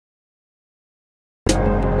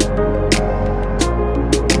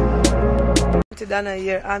Aunty Donna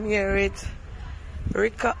here. I'm here with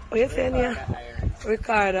what you saying here?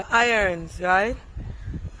 Ricardo Irons, right?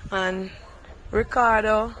 And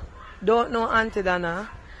Ricardo don't know Aunty Donna,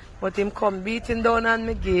 but him come beating down on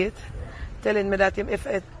my gate, telling me that him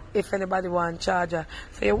if anybody want charger.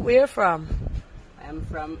 So you where from? I'm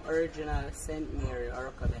from original St. Mary,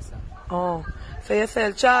 Orocabessa. Oh, so you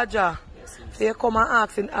sell charger? Yes, so you come and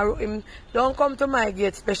ask him, don't come to my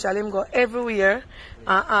gate special, him go everywhere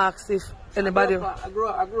and ask if anybody... I grew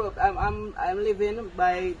up. I'm living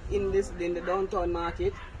in the downtown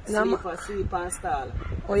market, sleep and stall.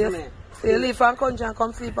 Oh yes, so you leave from country and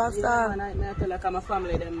come sleep and stall? Yeah, I tell like my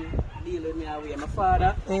family, them deal with me away. My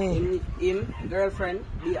father, him girlfriend,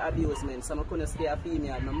 the abusement, so I couldn't stay a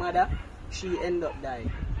female. My mother, she end up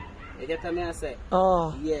dying. You get what I say?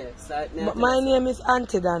 Oh. Yes. But my name is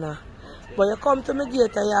Aunty Donna. Okay. But you come to me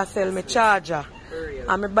gate and you sell me charger.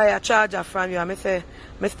 And I buy a charger from you and I say,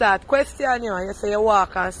 I start question you and you say you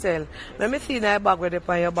walk and sell. Let me see that bag with it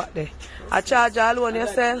on your back there. A charger alone you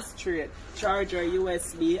sell? Straight. Charger,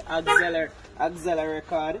 USB, auxiliary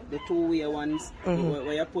cord, the two-way ones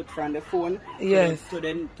where you put from the phone to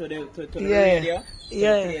the radio to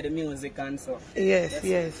play the music and so. Yes.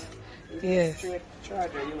 Straight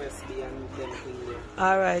charger, USB and then thing there.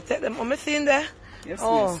 Alright, take them. Am I seeing there? Yes,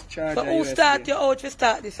 miss. Charger, so who USB. start you out to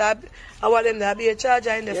start this? I want them to be a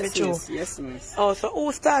charger in the future. Yes, miss. Oh, so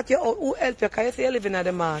who start you out? Who help you? Because you say you living at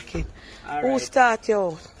the market. Who Right. start you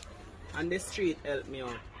out? And the street help me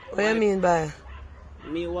out. What do you mean by?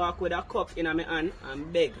 Me walk with a cup in my hand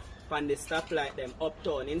and beg from the stoplight them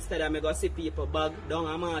uptown. Instead of me go see people bag down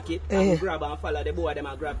a market and grab and follow the boy them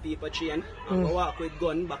and grab people chain and go walk with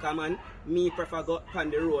gun back a man. Me prefer go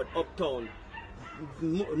on the road uptown.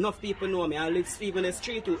 Enough people know me. I live even the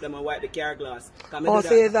street out them and wipe the car glass. Oh,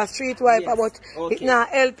 so you're a street wiper, but it not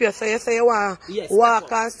help you. So you say you want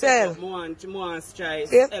walk and sell. More want try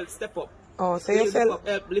help step up. Oh, so you sell.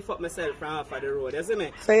 Lift up myself from half of the road. You see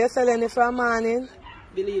me? So you selling it from morning?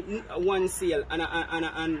 Believe one sale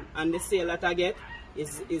and the sale that I get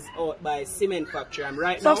is out by cement factory. I'm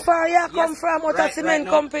right now. So far you come from what a cement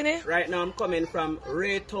company? Right now I'm coming from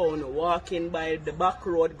Raytown, walking by the back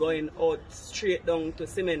road, going out straight down to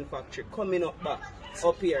cement factory, coming up back,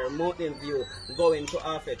 up here, Mountain View, going to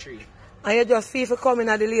Half a Tree. And you just see if you come in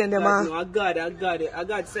at the lane, man? No, I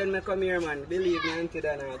God send me come here, man. Believe me, Aunty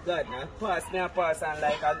Donna, God. Pass and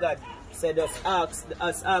like a God said, just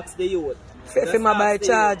ask the youth. If you buy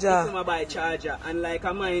charger. If you buy charger. And like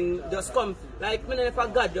a mind just come, like me if a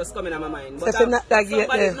God just come in my mind. But so not that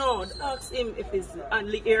somebody, no, ask him if he's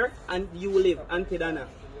only here and you live, Aunty Donna.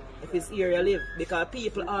 If it's here you live. Because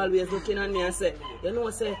people always looking at me and say, you know,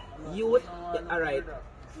 say, youth, alright.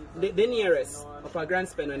 The nearest of a grand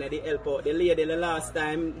spend when they help out the lady the last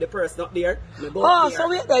time the person not there. So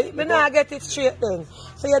wait there, me not get it straight then.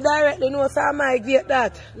 So you directly know so I might get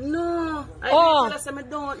that? No. I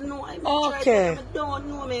don't know. Okay. I don't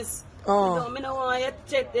know, miss. I don't want you to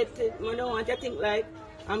check that. I don't want you to think like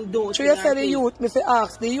I'm doing. So you say the youth, me say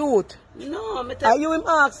ask the youth. No, me are you him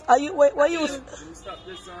ask? Are you what you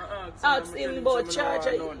ask him about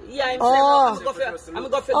charger? Yeah, I'm go for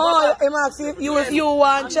him ask if you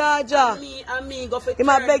want charger. And me go for. He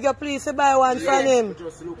might beg you please to buy one from him.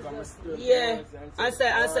 Yeah. I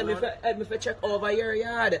say me for check over your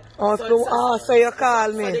yard. So you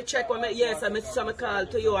call me. So they check when yes, I call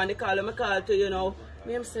to you and they call me call to you now.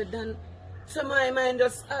 Me said then. So my mind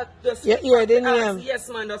just yeah, the name. Yes,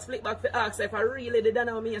 man, just flick back to ask if I really did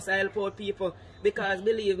know me as I help out people. Because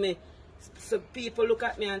believe me, so people look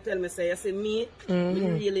at me and tell me, say, you see, me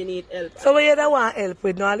really need help. So what you don't want help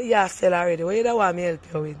with? No, you sell already. What you don't want me help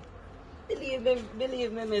you with?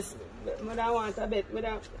 Believe me, miss. I don't want a bit.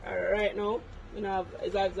 Right now,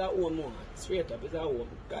 it's a home more. Straight up, it's a home.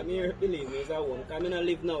 Come here, believe me, it's a home. Come in and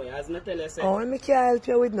live now, as I tell you. Oh, I can't help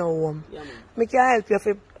you with no home. Yeah, man. I can help you if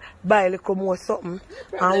you buy a little more something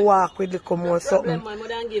and walk with a little more something. Man, I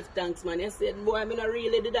don't give thanks, man. You said, boy, I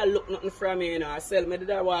really did I look nothing from you, I sell me, did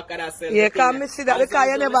I walk and I sell. Yeah, can I see that because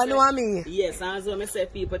you never know me. Yes, and so I say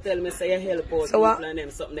people tell me, say you help out people and them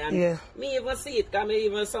something. And me even see it, because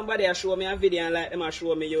even somebody show me a video and like them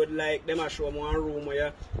show me you would like, them show me one room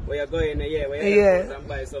where you go in where you help out and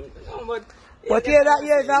buy something. No, but you're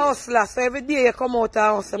a hustler, so every day you come out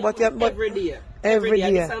and hustle. But every day. Every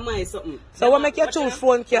day. This is my something. So what make you choose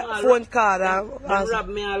phone card? They rob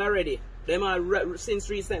me all already. Them all since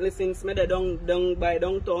recently, since me down by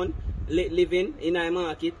downtown, living in a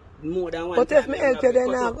market, more than one but time. If me help you,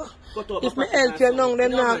 then now if me help you now,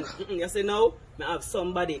 then now. You say now, I have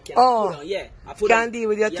somebody can put on, yeah. Can deal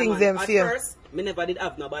with your things them fear. At first, me never did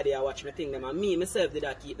have nobody I watch me thing them, and me myself did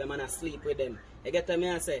I keep them and I sleep with them. You get what me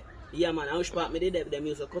I say? Yeah, man, I wish part me did them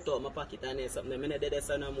used to cut out my pocket and then something. I did this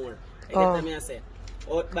no more. I get me I say.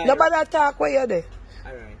 Nobody talk where you're there.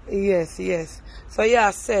 Alright. Yes, yes. So yeah,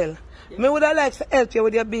 sell. Yeah. Me would have liked to help you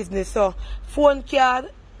with your business. So phone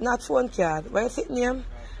card, not phone card. What is it name?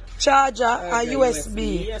 Charger and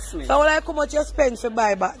USB. Yes, so like how much you spend to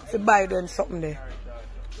buy them something there?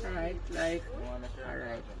 Alright, like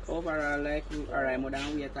overall like alright, more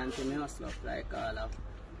than wait until me hustle up like all of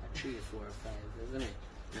 3, 4, 5, isn't it?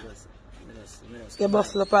 You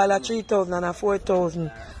bustle up all of 3,000 and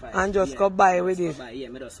 4,000 and just go buy with it. Yeah,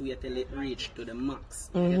 I just wait till it reach to the max.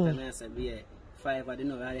 I said, yeah, 5 I don't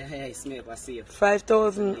know, the highest me ever saved.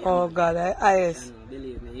 5,000, oh God, highest. I know,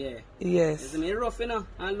 believe me, yeah. Yes. It's me rough, you know,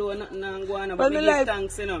 and low nothing and go on, but me like, give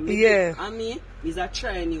thanks, you know. Yeah. And me, is a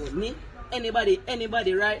trying you. Me, anybody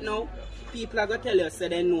right now, people are going to tell you, say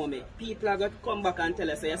they know me. People are going to come back and tell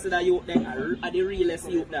us, say, you see that youth then are the realest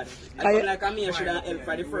youth that. I feel like I'm here should have helped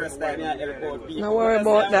for the first time I help out people. No worry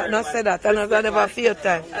about that, not say that. I never feel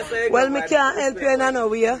time. Well, me can't help you in no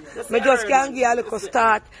way. Me just can give you a little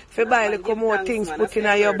start for buy a little more things put in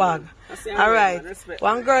your bag. Alright.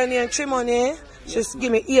 One girl named Trimony, she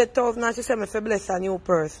give me 8,000 and she said me to bless a new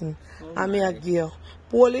person. And me a give you.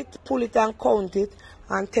 Pull it and count it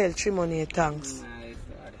and tell Trimony thanks.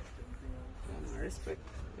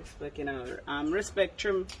 Respect, you know. Respect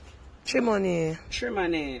Trimony.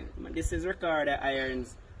 This is Ricardo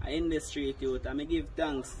Irons. I in the street youth. I give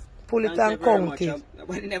thanks. Pull it and count it.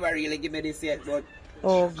 But never really give me this yet, but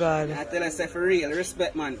oh God. I tell us for real.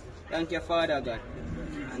 Respect, man. Thank you, Father God.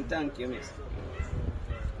 And thank you, miss.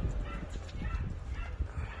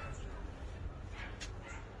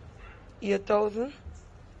 $8,000?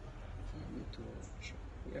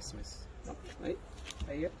 Yes, miss. Right?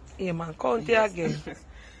 Yeah, man. Count it again.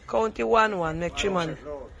 Count it 1-1. Make Trimony.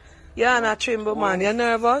 You're not tremble, man. You're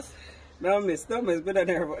nervous? No, miss. But I'm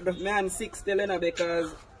nervous. I'm sick still, you know,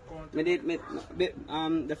 because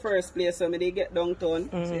the first place so me did get downtown,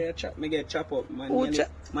 so me get chop up.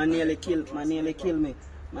 Man nearly kill me.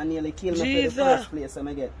 Man nearly kill me for the first place so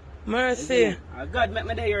me get. Mercy. God make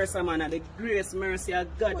me there here, some man. The grace, mercy of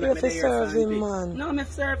God make me there. You serve him, man. No, me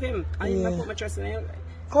serve him. I put my trust in him.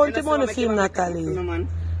 Count the money for him, Natalie.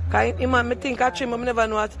 Because me think I trim him, never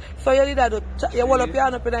know what. So you did that, you hold up your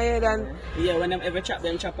hand up in the head and... Yeah, when them ever chop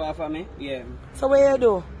off of me, yeah. So what you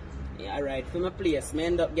do? Yeah, alright, for my place, me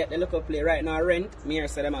end up get the local place. Right now, rent, me here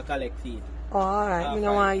say them a collect fee. Oh, alright, me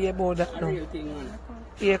don't want to hear about that now. Real thing, man.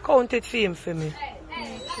 Yeah, count it for him for me.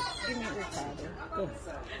 Give me Ricardo.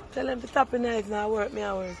 Tell him to tap in knife now, work me,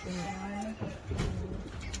 I work. 1, 2,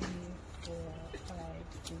 3, 4, 5,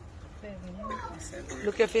 6, 7.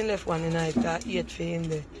 Look if he left one in night, 8 for him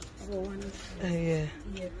there. Yeah.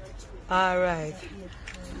 Alright.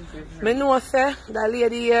 Me know say that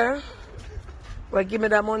lady here will give me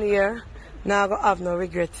that money here. Now I go have no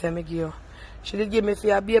regrets say me give you. She did give me for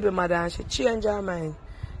your baby mother and she changed her mind.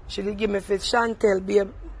 She did give me for Chantel baby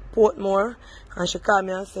Portmore and she called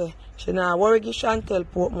me and say she now worry give Chantel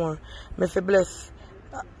Portmore. Me for bless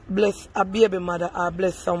a baby mother or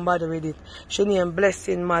bless somebody with it. She named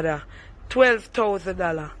Blessing Mother.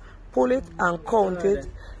 $12,000. Pull it and count it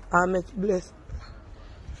and make bless.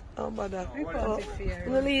 Oh, but that.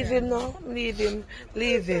 Leave him now. Leave him.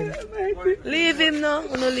 Leave him. Leave him now.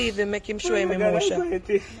 No, leave him. Make him show him emotion.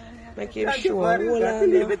 Make him show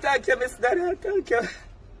him. Thank you, Miss Donna. Thank you.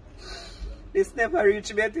 This never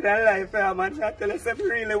reached me in life, man. I tell us if you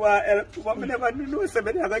really want help, but I never know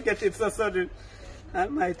somebody ever get it so sudden.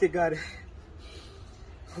 Almighty God.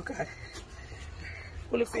 Oh, God.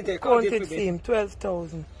 Well, count it for him,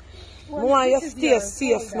 12,000. More you stay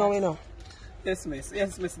safe now, you know. Yes, miss.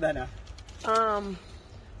 Yes, Miss Donna. Count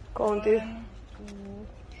it. 1, 2,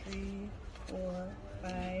 3, 4,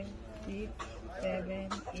 5, 6, 7,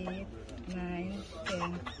 8, 9,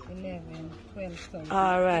 10, 11, 12,000.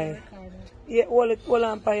 Alright. Yeah, hold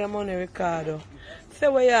on for your money, Ricardo. Say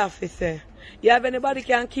what you have to say. You have anybody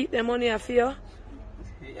can keep the money off you?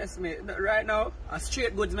 Yes, mate. Right now, a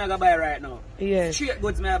straight goods me I go buy right now. Yes. Straight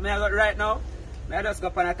goods me I go right now. I just go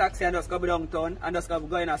up on a taxi and just go downtown and just go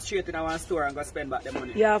in a straight in one store and go spend back the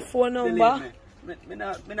money. You have phone number? Believe me.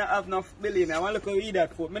 Me not have no, believe me, I want to look at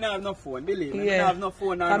that phone. Me not have no phone, believe me. Yeah. Me not have no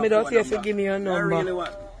phone. I don't see if you give me your number. I really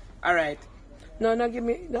want. Alright. No, give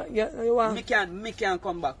me. No, you want? Me can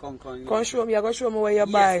come back, come. Come show me, you go show me where you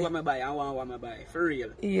buy. Yes, what I buy. I want what I buy. For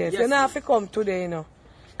real. Yes, you don't have to come today, you know.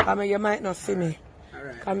 Because you might not see me.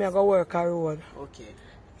 Alright. Because I go work a road. Okay.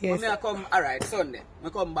 Yes. When I come, alright, Sunday, I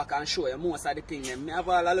come back and show you most of the things. I have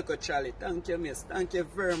all a look at Charlie. Thank you, miss. Thank you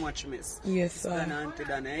very much, miss. Yes, Miss sir. Aunty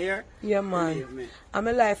Donna here. Yeah, man. And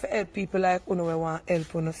my life help people like you know we want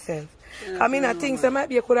help on yourself. Yeah, I mean, I think some might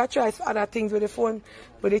be you could have tried other things with the phone,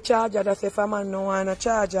 with the charger. That's if a man no want a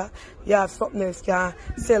charger, you have something else can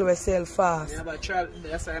sell fast.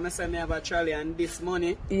 That's why I say I have a trolley and this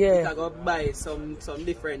money, Yeah. I go buy some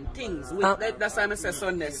different things. That's why I say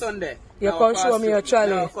Sunday. You can show me your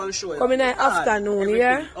trolley. Come in the afternoon,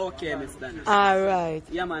 yeah? Okay, Miss Donna. Alright.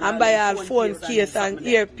 Yeah, man, and buy all phone case and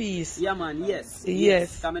earpiece. Yeah, man, yes.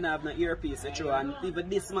 Yes. Come have no earpiece, true. And even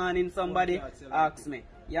this morning somebody asked me,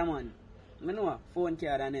 yeah, man. I know phone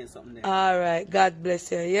card and then something there. Alright, God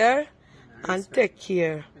bless you, yeah? And take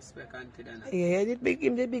care. Respect, Aunty Donna. Yeah,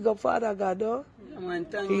 him the big up Father God, though? Yeah, man,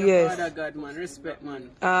 thank you, Yes. Father God, man. Respect, man.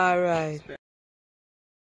 Alright.